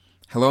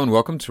Hello and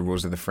welcome to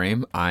Rules of the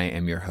Frame. I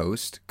am your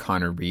host,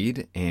 Connor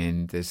Reed,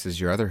 and this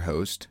is your other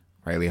host,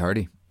 Riley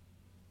Hardy.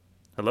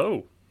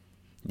 Hello.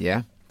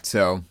 Yeah,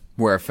 so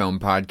we're a film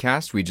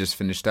podcast. We just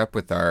finished up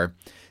with our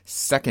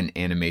second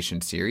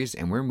animation series,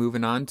 and we're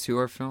moving on to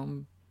our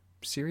film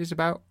series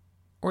about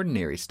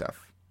ordinary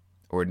stuff.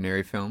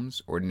 Ordinary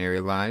films,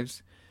 ordinary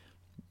lives.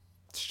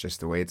 It's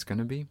just the way it's going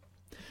to be.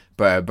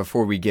 But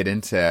before we get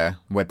into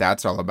what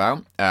that's all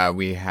about,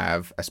 we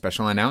have a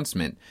special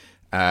announcement.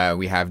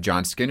 We have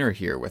John Skinner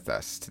here with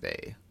us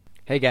today.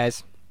 Hey,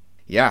 guys.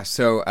 Yeah,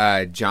 so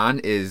John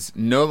is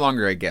no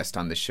longer a guest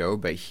on the show,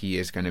 but he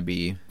is going to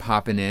be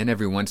popping in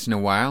every once in a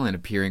while and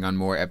appearing on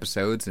more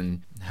episodes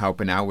and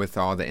helping out with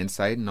all the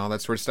insight and all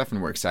that sort of stuff,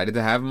 and we're excited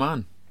to have him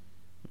on.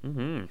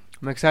 Mm-hmm.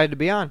 I'm excited to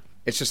be on.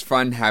 It's just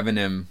fun having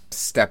him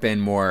step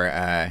in more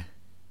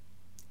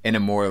in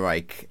a more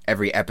like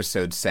every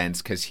episode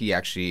sense, because he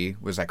actually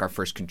was like our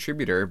first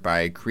contributor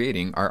by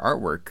creating our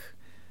artwork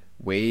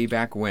way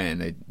back when,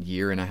 a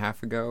year and a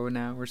half ago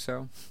now or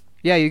so.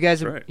 Yeah, you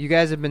guys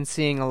have been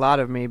seeing a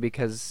lot of me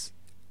because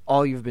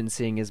all you've been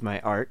seeing is my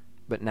art,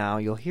 but now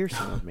you'll hear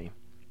some of me.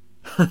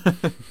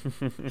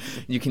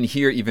 You can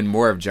hear even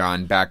more of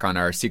John back on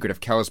our Secret of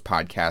Kells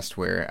podcast,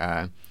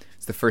 where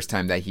it's the first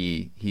time that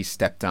he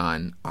stepped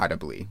on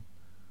audibly.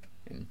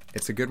 And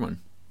it's a good one.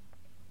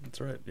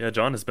 That's right. Yeah,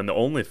 John has been the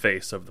only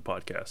face of the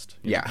podcast.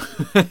 Yeah.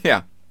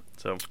 Yeah.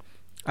 So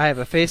I have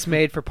a face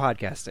made for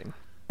podcasting.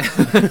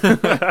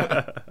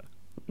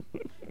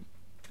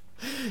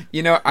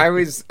 You know, I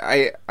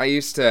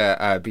used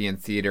to be in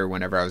theater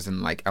whenever I was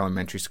in like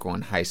elementary school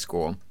and high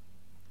school,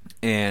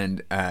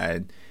 and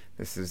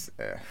this is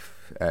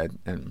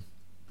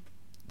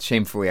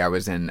shamefully I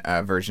was in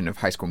a version of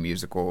High School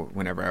Musical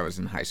whenever I was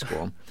in high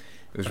school.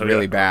 It was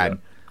really bad,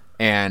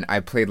 and I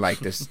played like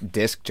this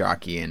disc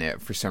jockey in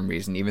it for some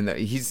reason. Even though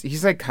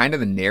he's like kind of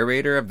the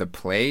narrator of the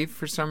play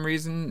for some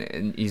reason,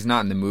 and he's not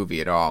in the movie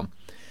at all.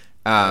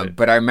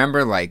 But I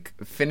remember like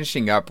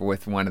finishing up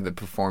with one of the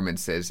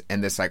performances,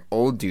 and this like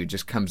old dude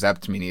just comes up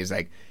to me and he's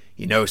like,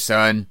 "You know,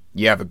 son,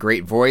 you have a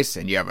great voice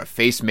and you have a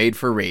face made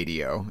for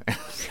radio."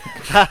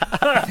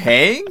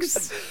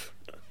 Thanks.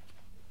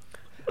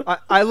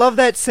 I love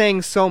that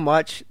saying so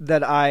much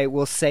that I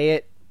will say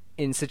it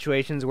in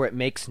situations where it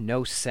makes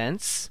no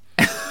sense.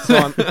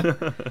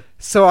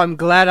 So I'm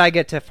glad I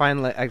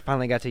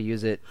finally got to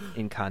use it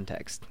in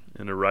context.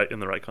 In the right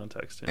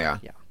context. Yeah.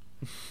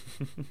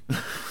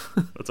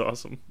 That's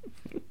awesome.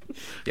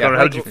 Yeah. Connor,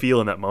 how did you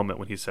feel in that moment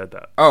when he said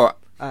that? Oh,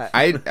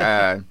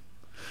 I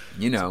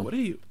you know. So what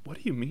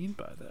do you mean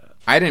by that?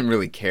 I didn't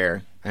really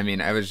care. I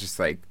mean, I was just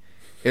like,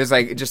 it was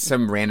like just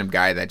some random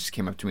guy that just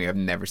came up to me I've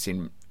never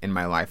seen in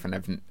my life,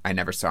 and I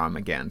never saw him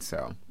again,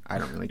 so I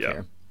don't really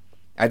care.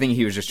 I think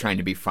he was just trying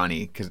to be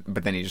funny,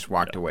 but then he just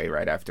walked away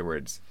right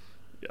afterwards.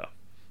 Yeah.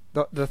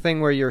 The thing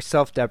where you're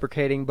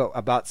self-deprecating but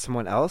about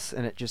someone else,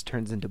 and it just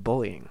turns into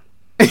bullying.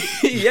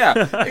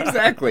 Yeah,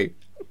 exactly.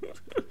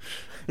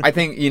 I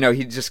think, he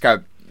just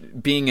got,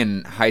 being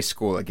in high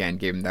school again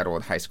gave him that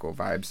old high school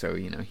vibe, so,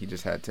 he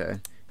just had to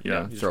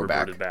throw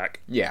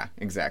back. Yeah,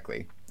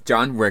 exactly.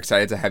 John, we're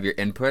excited to have your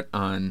input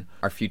on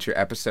our future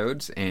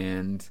episodes,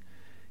 and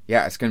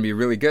yeah, it's going to be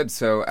really good.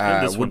 So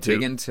we'll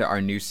dig into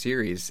our new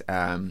series.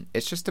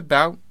 It's just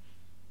about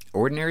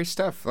ordinary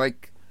stuff.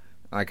 Like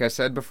I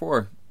said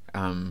before,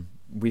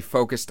 we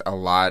focused a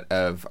lot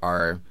of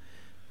our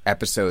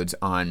episodes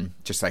on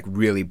just like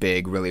really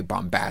big, really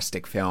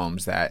bombastic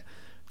films that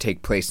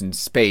take place in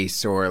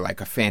space or like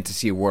a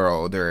fantasy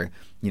world, or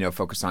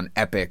focus on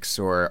epics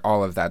or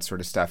all of that sort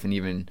of stuff. And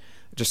even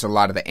just a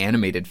lot of the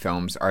animated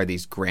films are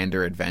these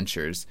grander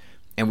adventures,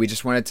 and we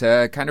just wanted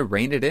to kind of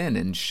rein it in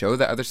and show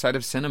the other side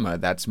of cinema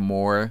that's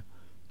more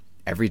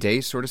everyday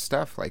sort of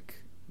stuff.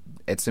 Like,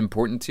 it's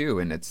important too,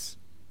 and it's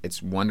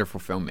wonderful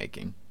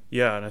filmmaking.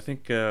 Yeah, and I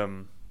think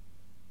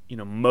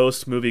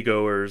most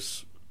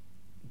moviegoers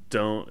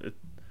don't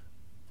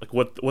like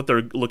what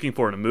they're looking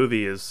for in a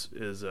movie is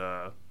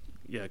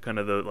kind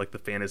of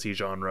the fantasy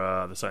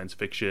genre, the science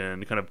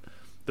fiction, kind of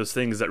those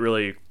things that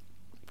really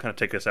kind of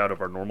take us out of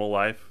our normal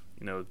life.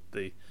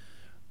 They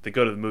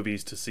go to the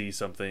movies to see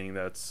something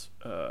that's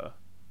that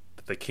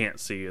they can't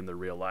see in their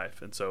real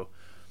life, and so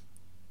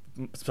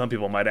some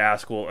people might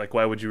ask, well, like,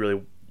 why would you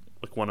really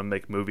want to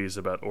make movies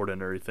about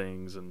ordinary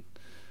things, and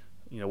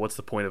what's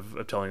the point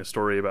of telling a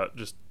story about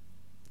just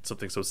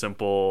something so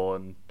simple?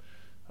 And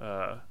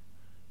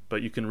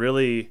but you can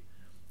really,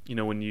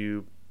 when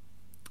you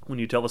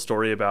tell a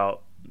story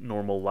about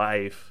normal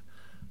life,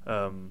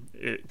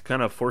 it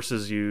kind of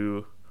forces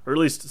you, or at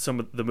least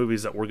some of the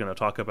movies that we're going to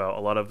talk about, a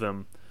lot of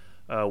them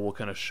will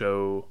kind of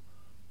show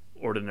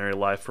ordinary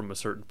life from a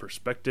certain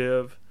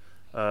perspective,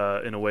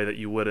 in a way that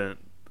you wouldn't,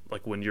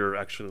 like when you're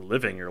actually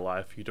living your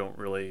life, you don't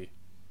really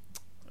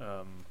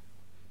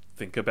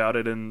think about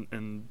it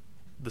in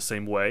the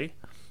same way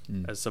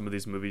as some of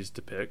these movies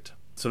depict.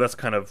 So that's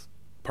kind of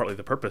partly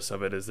the purpose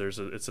of it, is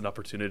it's an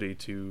opportunity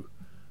to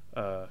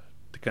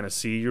kind of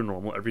see your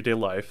normal everyday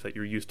life that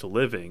you're used to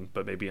living,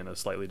 but maybe in a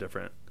slightly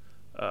different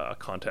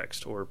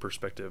context or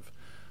perspective.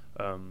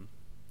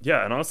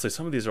 yeah, and honestly,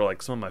 some of these are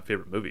like some of my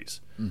favorite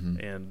movies,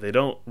 and they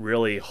don't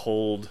really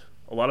hold.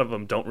 A lot of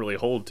them don't really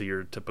hold to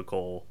your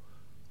typical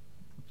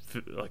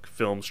like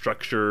film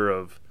structure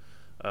of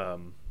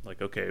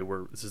like, okay,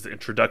 this is the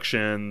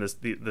introduction,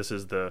 this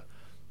is the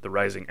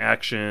rising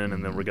action,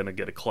 and then we're gonna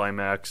get a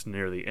climax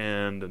near the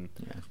end, and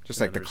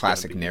just like the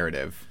classic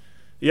narrative.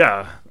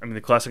 Yeah, I mean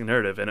the classic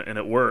narrative, and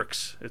it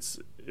works. It's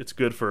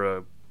good for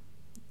a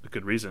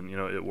good reason,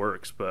 it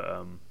works,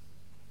 but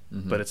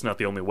it's not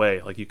the only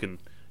way. Like you can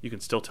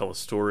still tell a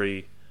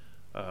story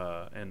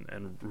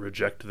and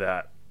reject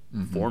that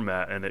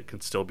format, and it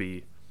can still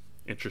be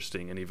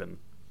interesting and even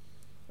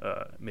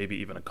maybe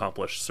even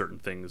accomplish certain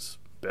things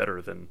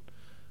better than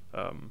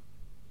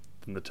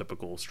the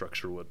typical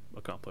structure would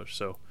accomplish.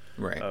 So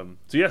right.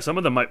 So yeah, some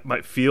of them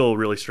might feel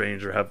really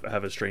strange or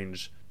have a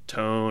strange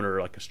tone, or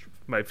like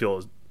might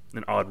feel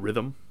an odd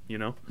rhythm,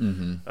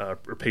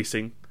 or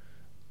pacing,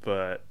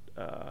 but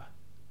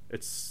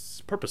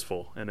it's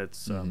purposeful, and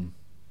it's and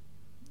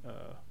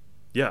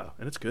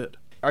it's good.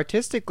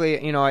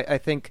 Artistically, I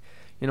think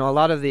a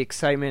lot of the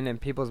excitement in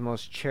people's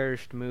most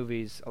cherished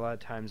movies a lot of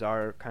times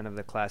are kind of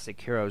the classic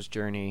hero's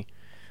journey,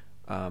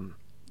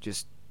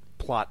 just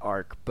plot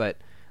arc. But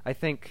I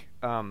think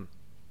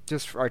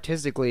just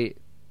artistically,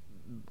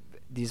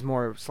 these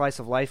more slice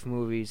of life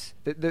movies,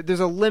 there's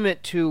a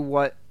limit to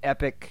what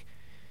epic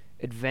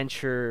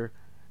adventure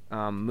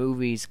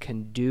movies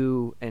can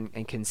do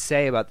and can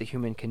say about the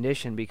human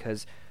condition,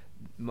 because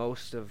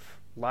most of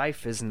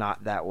life is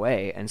not that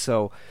way. And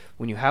so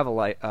when you have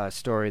a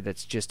story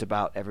that's just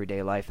about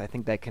everyday life, I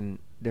think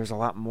there's a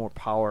lot more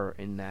power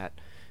in that,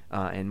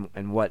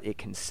 and what it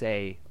can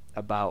say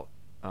about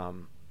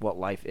what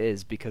life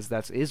is, because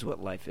that is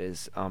what life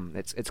is.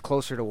 It's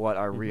closer to what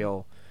our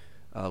real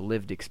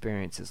lived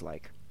experience is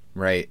like.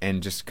 Right,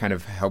 and just kind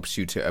of helps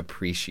you to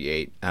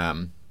appreciate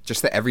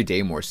just the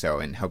everyday more so,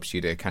 and helps you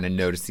to kind of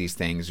notice these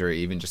things, or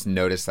even just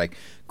notice like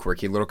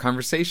quirky little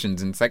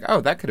conversations, and it's like, oh,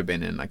 that could have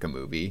been in like a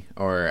movie,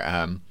 or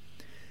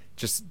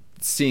just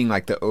seeing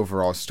like the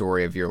overall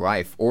story of your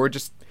life, or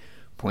just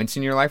points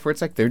in your life where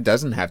it's like there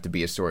doesn't have to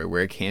be a story,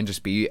 where it can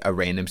just be a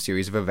random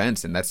series of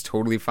events, and that's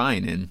totally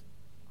fine, and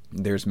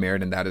there's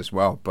merit in that as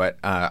well. But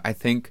I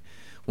think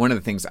one of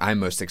the things I'm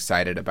most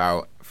excited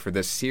about for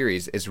this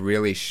series is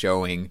really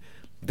showing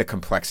the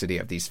complexity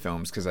of these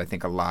films, because I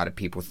think a lot of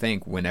people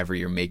think whenever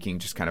you're making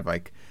just kind of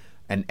like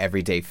an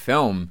everyday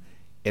film,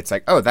 it's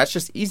like, oh, that's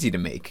just easy to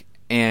make.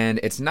 And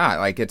it's not.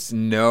 Like, it's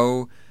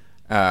no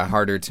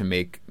harder to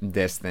make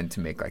this than to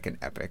make like an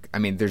epic. I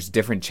mean, there's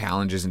different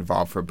challenges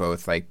involved for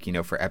both. Like,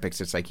 for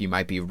epics, it's like you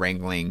might be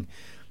wrangling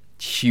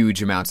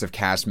huge amounts of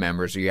cast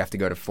members, or you have to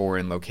go to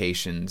foreign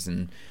locations,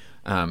 and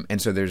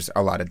so there's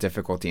a lot of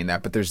difficulty in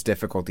that. But there's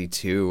difficulty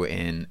too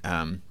in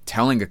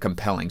telling a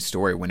compelling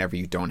story whenever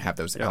you don't have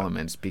those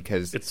elements,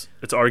 because it's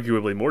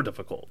arguably more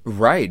difficult.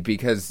 Right,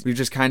 because we've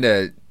just kind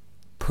of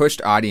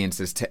pushed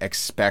audiences to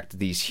expect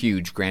these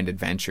huge grand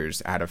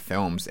adventures out of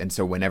films, and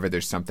so whenever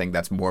there's something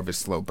that's more of a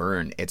slow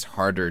burn, it's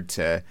harder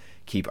to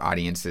keep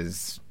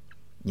audiences,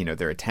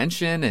 their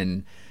attention,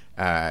 and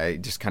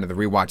just kind of the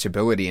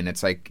rewatchability. And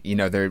it's like,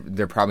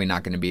 they're probably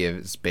not going to be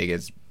as big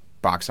as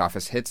box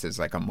office hits as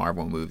like a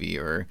Marvel movie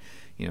or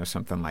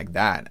something like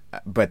that,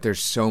 but there's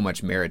so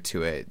much merit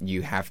to it.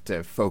 You have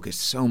to focus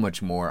so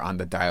much more on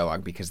the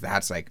dialogue, because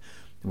that's like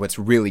what's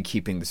really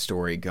keeping the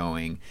story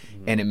going.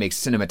 And it makes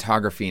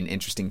cinematography an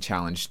interesting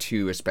challenge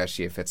too,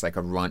 especially if it's like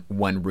a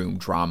one room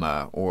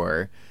drama,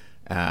 or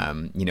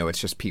it's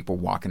just people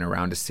walking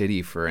around a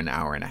city for an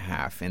hour and a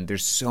half, and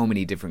there's so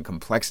many different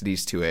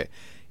complexities to it,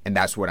 and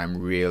that's what I'm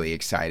really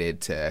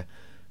excited to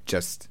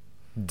just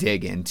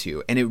dig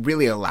into. And it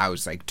really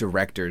allows like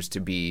directors to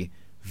be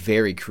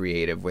very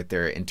creative with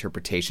their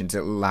interpretations. It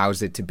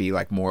allows it to be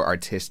like more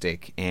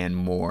artistic and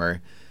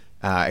more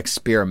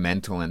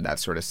experimental in that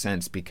sort of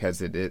sense,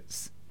 because it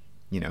is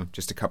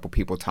just a couple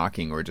people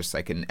talking, or just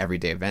like an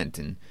everyday event.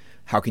 And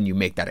how can you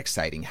make that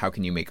exciting? How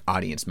can you make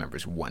audience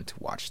members want to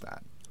watch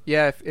that?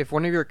 Yeah, if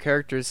one of your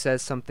characters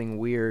says something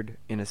weird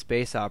in a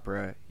space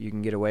opera, you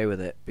can get away with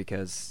it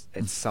because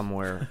it's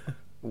somewhere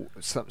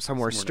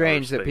somewhere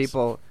strange that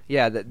people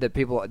that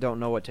people don't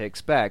know what to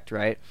expect,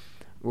 right?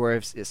 Or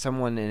if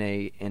someone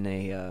in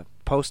a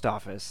post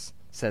office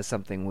says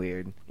something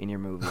weird in your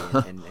movie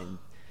and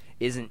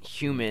isn't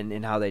human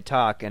in how they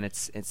talk, and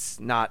it's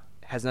not,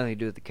 has nothing to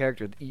do with the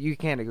character, you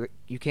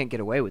can't get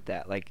away with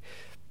that. Like,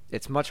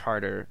 it's much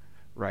harder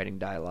writing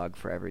dialogue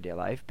for everyday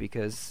life,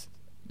 because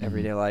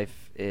everyday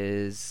life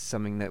is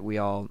something that we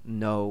all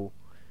know,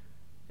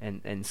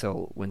 and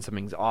so when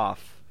something's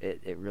off,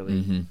 it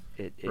really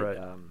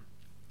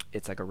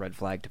it's like a red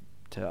flag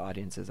to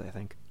audiences, I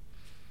think.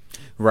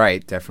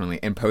 Right, definitely.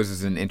 And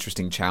poses an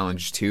interesting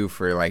challenge too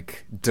for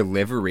like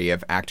delivery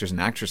of actors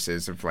and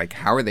actresses, of like,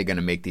 how are they going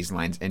to make these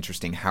lines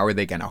interesting? How are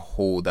they going to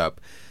hold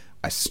up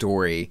a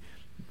story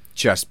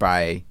just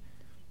by,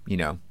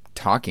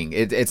 talking?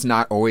 It's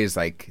not always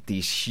like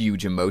these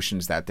huge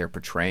emotions that they're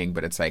portraying,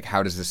 but it's like,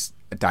 how does this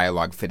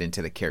dialogue fit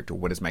into the character?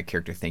 What is my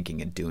character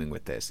thinking and doing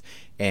with this?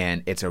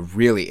 And it's a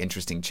really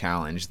interesting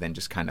challenge than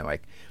just kind of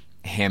like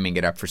hamming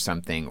it up for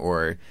something,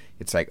 or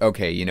it's like,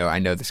 okay, you know, I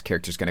know this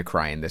character's going to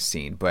cry in this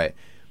scene, but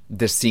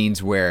the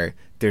scenes where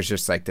there's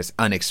just like this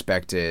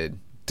unexpected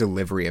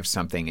delivery of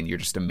something and you're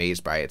just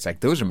amazed by it, it's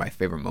like those are my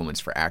favorite moments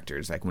for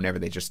actors, like whenever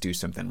they just do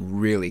something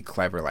really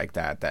clever like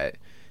that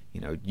you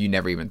know you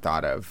never even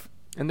thought of.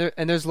 And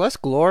there's less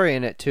glory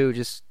in it too.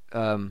 Just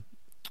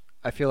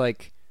I feel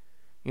like,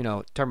 you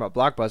know, talking about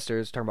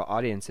blockbusters, talking about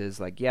audiences,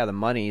 like, yeah, the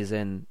money's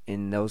in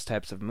those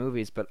types of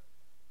movies, but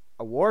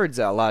awards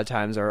a lot of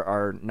times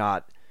are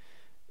not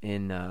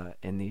in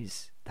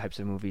these types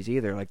of movies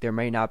either. Like, there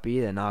may not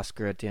be an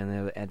Oscar at the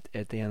end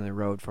of the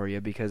road for you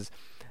because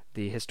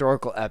the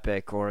historical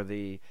epic or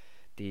the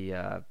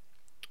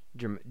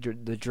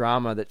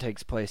drama that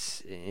takes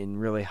place in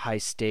really high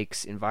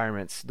stakes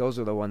environments, those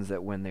are the ones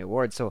that win the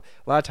award. So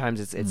a lot of times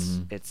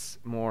it's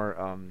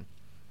more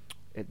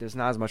there's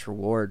not as much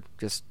reward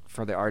just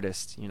for the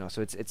artist, you know.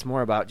 So it's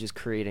more about just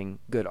creating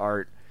good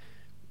art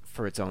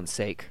for its own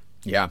sake.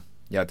 Yeah,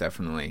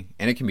 definitely.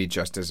 And it can be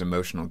just as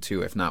emotional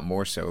too, if not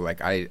more so.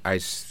 Like I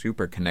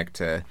super connect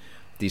to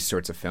these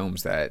sorts of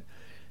films that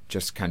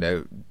just kind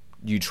of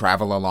you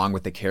travel along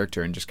with the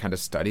character and just kind of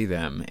study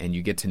them and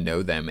you get to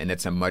know them, and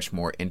it's a much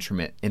more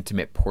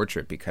intimate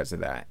portrait because of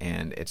that,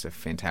 and it's a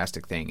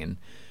fantastic thing, and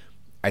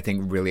I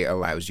think really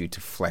allows you to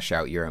flesh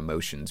out your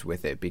emotions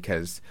with it.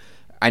 Because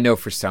I know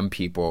for some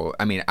people,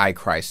 I mean, I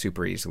cry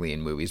super easily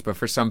in movies, but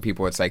for some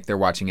people it's like they're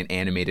watching an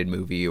animated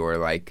movie or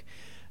like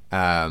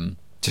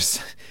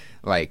just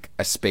like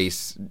a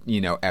space,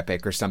 you know,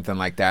 epic or something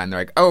like that, and they're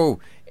like, oh,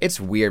 it's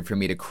weird for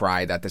me to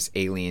cry that this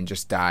alien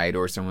just died,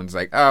 or someone's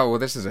like, oh, well,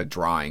 this is a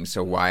drawing,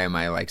 so why am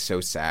I like so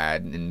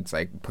sad? And it's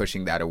like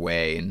pushing that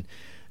away. And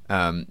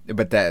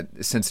but that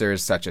since there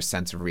is such a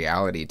sense of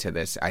reality to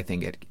this, I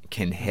think it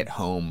can hit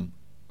home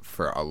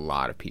for a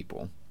lot of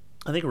people.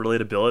 I think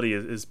relatability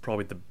is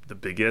probably the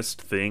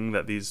biggest thing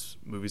that these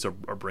movies are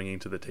bringing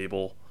to the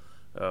table,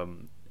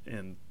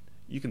 and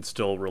you can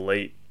still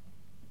relate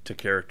to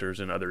characters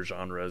in other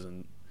genres,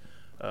 and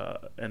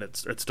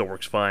it still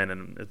works fine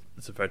and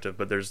it's effective.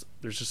 But there's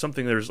just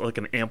something, there's like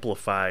an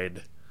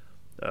amplified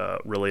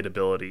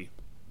relatability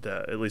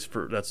that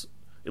that's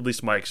at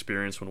least my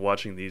experience when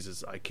watching these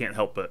is I can't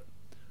help but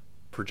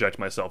project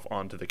myself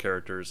onto the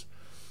characters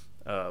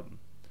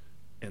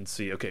and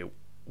see, okay,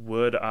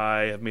 would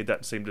I have made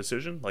that same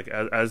decision? Like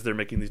as they're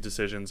making these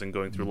decisions and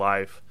going through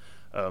life,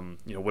 you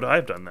know, would I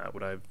have done that?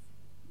 Would I have,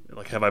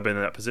 like, have I been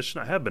in that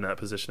position? I have been in that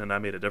position and I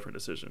made a different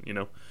decision, you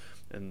know?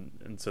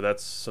 And so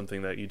that's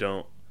something that you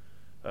don't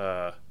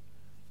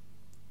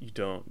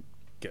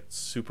get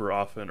super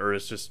often, or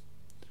it's just,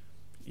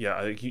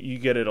 yeah, you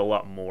get it a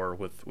lot more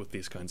with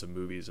these kinds of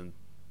movies. And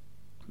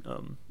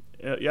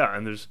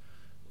and there's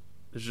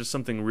just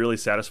something really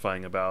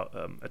satisfying about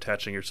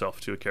attaching yourself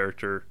to a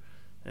character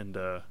and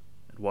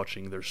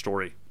watching their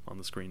story on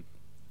the screen.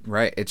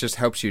 Right. It just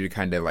helps you to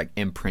kind of like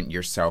imprint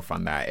yourself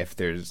on that if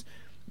there's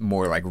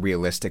more like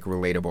realistic,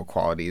 relatable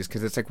qualities,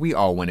 because it's like we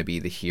all want to be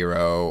the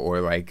hero or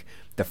like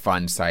the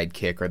fun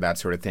sidekick or that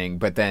sort of thing.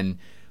 But then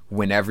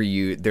whenever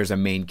there's a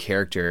main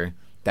character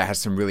that has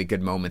some really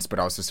good moments but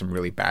also some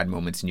really bad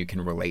moments and you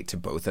can relate to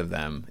both of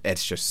them,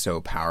 it's just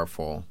so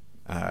powerful.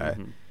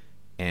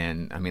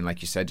 And I mean,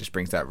 like you said, just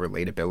brings that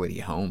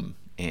relatability home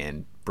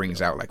and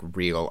brings out like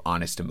real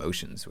honest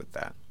emotions with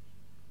that.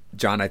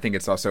 John, I think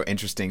it's also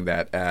interesting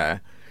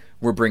that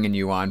we're bringing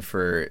you on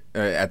for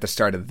at the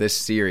start of this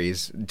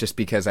series, just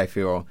because I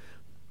feel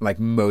like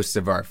most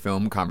of our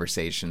film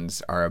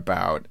conversations are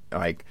about,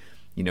 like,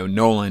 you know,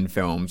 Nolan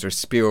films or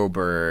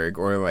Spielberg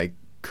or like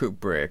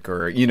Kubrick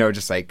or, you know,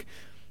 just like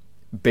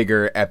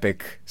bigger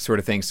epic sort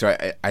of things. So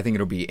I think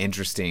it'll be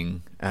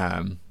interesting,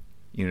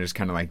 you know, just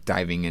kind of like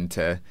diving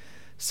into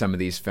some of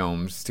these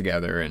films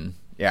together, and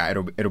yeah,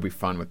 it'll be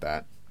fun with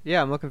that.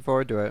 Yeah, I'm looking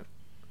forward to it.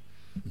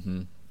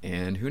 Mm-hmm.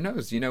 And who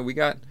knows, you know, we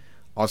got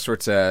all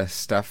sorts of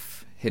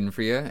stuff hidden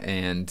for you.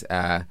 And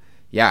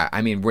yeah,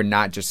 I mean, we're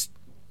not just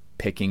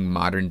picking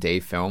modern day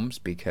films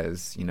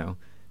because, you know,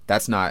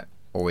 that's not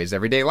always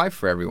everyday life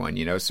for everyone,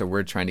 you know. So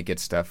we're trying to get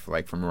stuff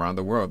like from around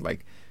the world,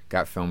 like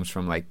got films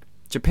from like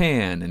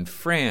Japan and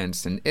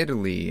France and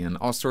Italy and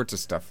all sorts of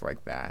stuff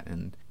like that.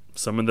 And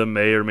some of them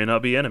may or may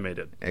not be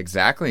animated.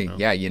 Exactly. No.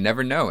 Yeah, you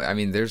never know. I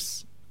mean,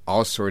 there's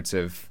all sorts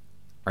of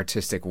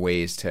artistic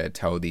ways to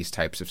tell these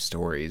types of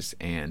stories.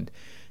 And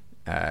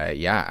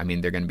yeah, I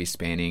mean, they're going to be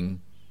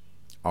spanning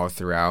all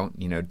throughout,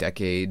 you know,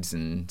 decades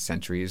and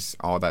centuries,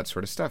 all that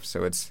sort of stuff.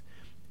 So it's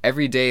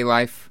everyday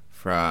life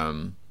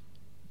from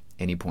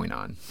any point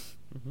on.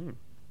 Mm-hmm.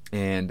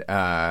 And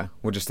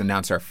we'll just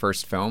announce our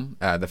first film.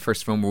 The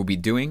first film we'll be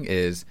doing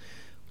is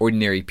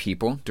Ordinary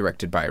People,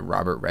 directed by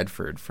Robert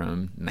Redford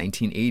from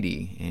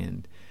 1980.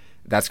 And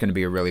that's going to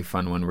be a really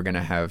fun one. We're going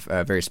to have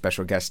a very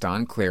special guest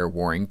on, Claire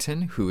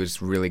Warrington, who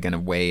is really going to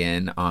weigh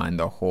in on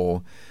the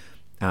whole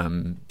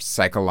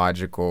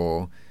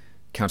psychological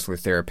counselor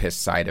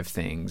therapist side of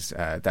things.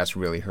 That's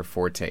really her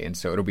forte. And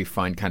so it'll be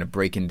fun kind of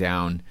breaking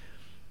down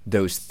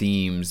those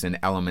themes and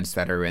elements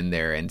that are in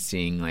there and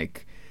seeing,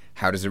 like,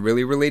 how does it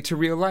really relate to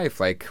real life?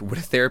 Like, would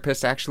a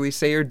therapist actually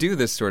say or do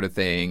this sort of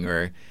thing?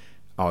 Or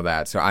all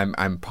that. So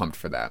I'm pumped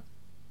for that.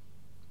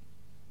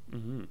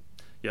 Mm-hmm.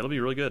 Yeah, it'll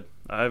be really good.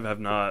 I have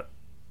not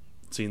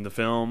seen the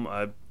film.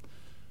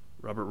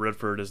 Robert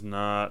Redford is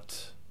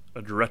not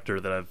a director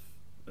that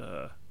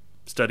I've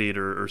studied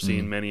or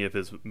seen many of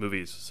his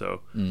movies.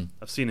 So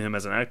I've seen him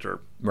as an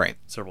actor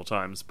several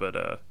times.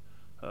 But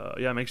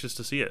yeah, I'm anxious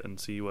to see it and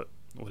see what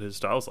his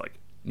style's like.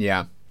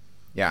 Yeah.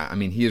 Yeah, I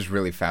mean, he is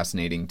really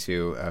fascinating,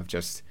 too, of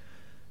just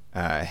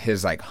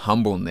his, like,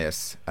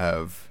 humbleness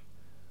of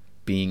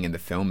being in the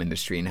film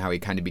industry and how he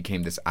kind of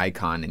became this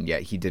icon, and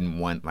yet he didn't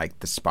want, like,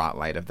 the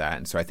spotlight of that.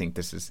 And so I think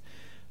this is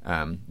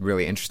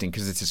really interesting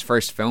because it's his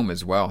first film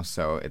as well.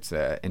 So it's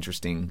an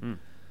interesting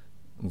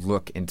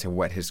look into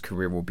what his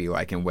career will be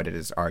like and what it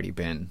has already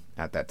been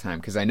at that time.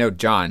 Because I know,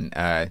 John,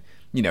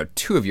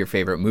 two of your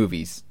favorite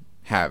movies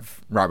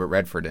have Robert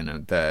Redford in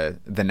them,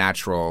 The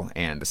Natural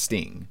and The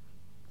Sting.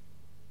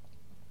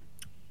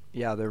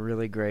 Yeah, they're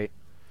really great.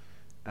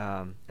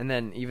 And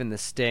then even The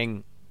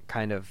Sting,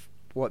 kind of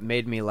what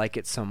made me like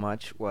it so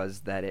much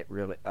was that it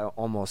really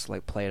almost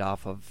like played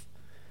off of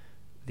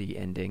the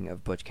ending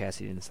of Butch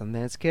Cassidy and the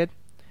Sundance Kid.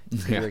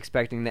 Yeah. You're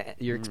expecting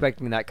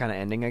that kind of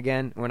ending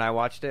again when I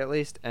watched it, at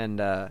least. And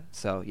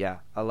so yeah,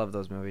 I love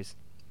those movies.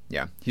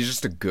 Yeah, he's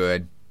just a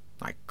good,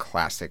 like,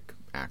 classic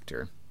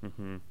actor.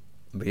 Mm-hmm.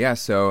 But yeah,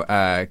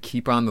 so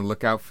keep on the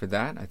lookout for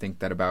that. I think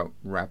that about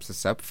wraps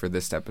us up for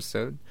this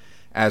episode.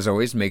 As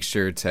always, make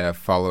sure to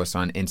follow us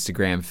on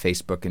Instagram,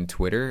 Facebook, and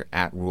Twitter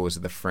at Rules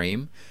of the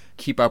Frame.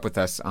 Keep up with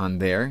us on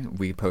there.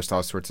 We post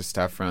all sorts of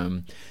stuff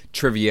from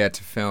trivia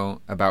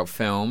to about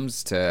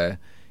films to,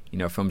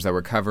 films that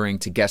we're covering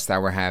to guests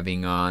that we're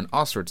having on,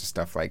 all sorts of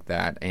stuff like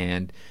that.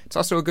 And it's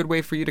also a good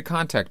way for you to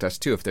contact us,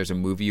 too, if there's a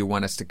movie you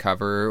want us to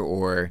cover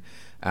or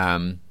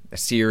a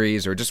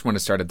series or just want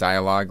to start a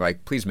dialogue.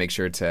 Like, please make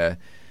sure to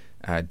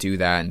do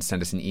that and send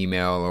us an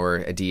email or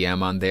a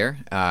DM on there.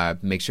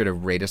 Make sure to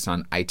rate us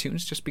on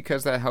iTunes just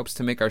because that helps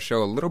to make our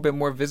show a little bit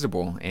more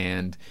visible,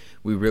 and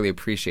we really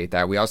appreciate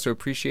that. We also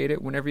appreciate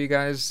it whenever you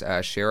guys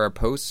share our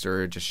posts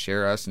or just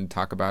share us and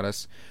talk about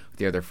us with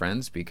your other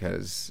friends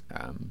because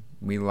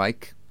we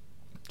like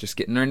just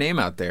getting our name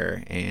out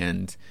there,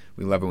 and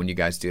we love it when you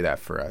guys do that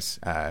for us.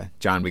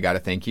 John, we got to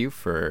thank you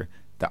for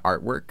the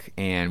artwork,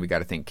 and we got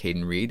to thank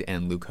Caden Reed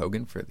and Luke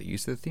Hogan for the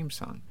use of the theme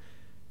song.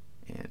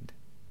 And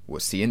we'll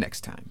see you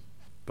next time.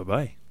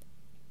 Bye-bye.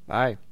 Bye.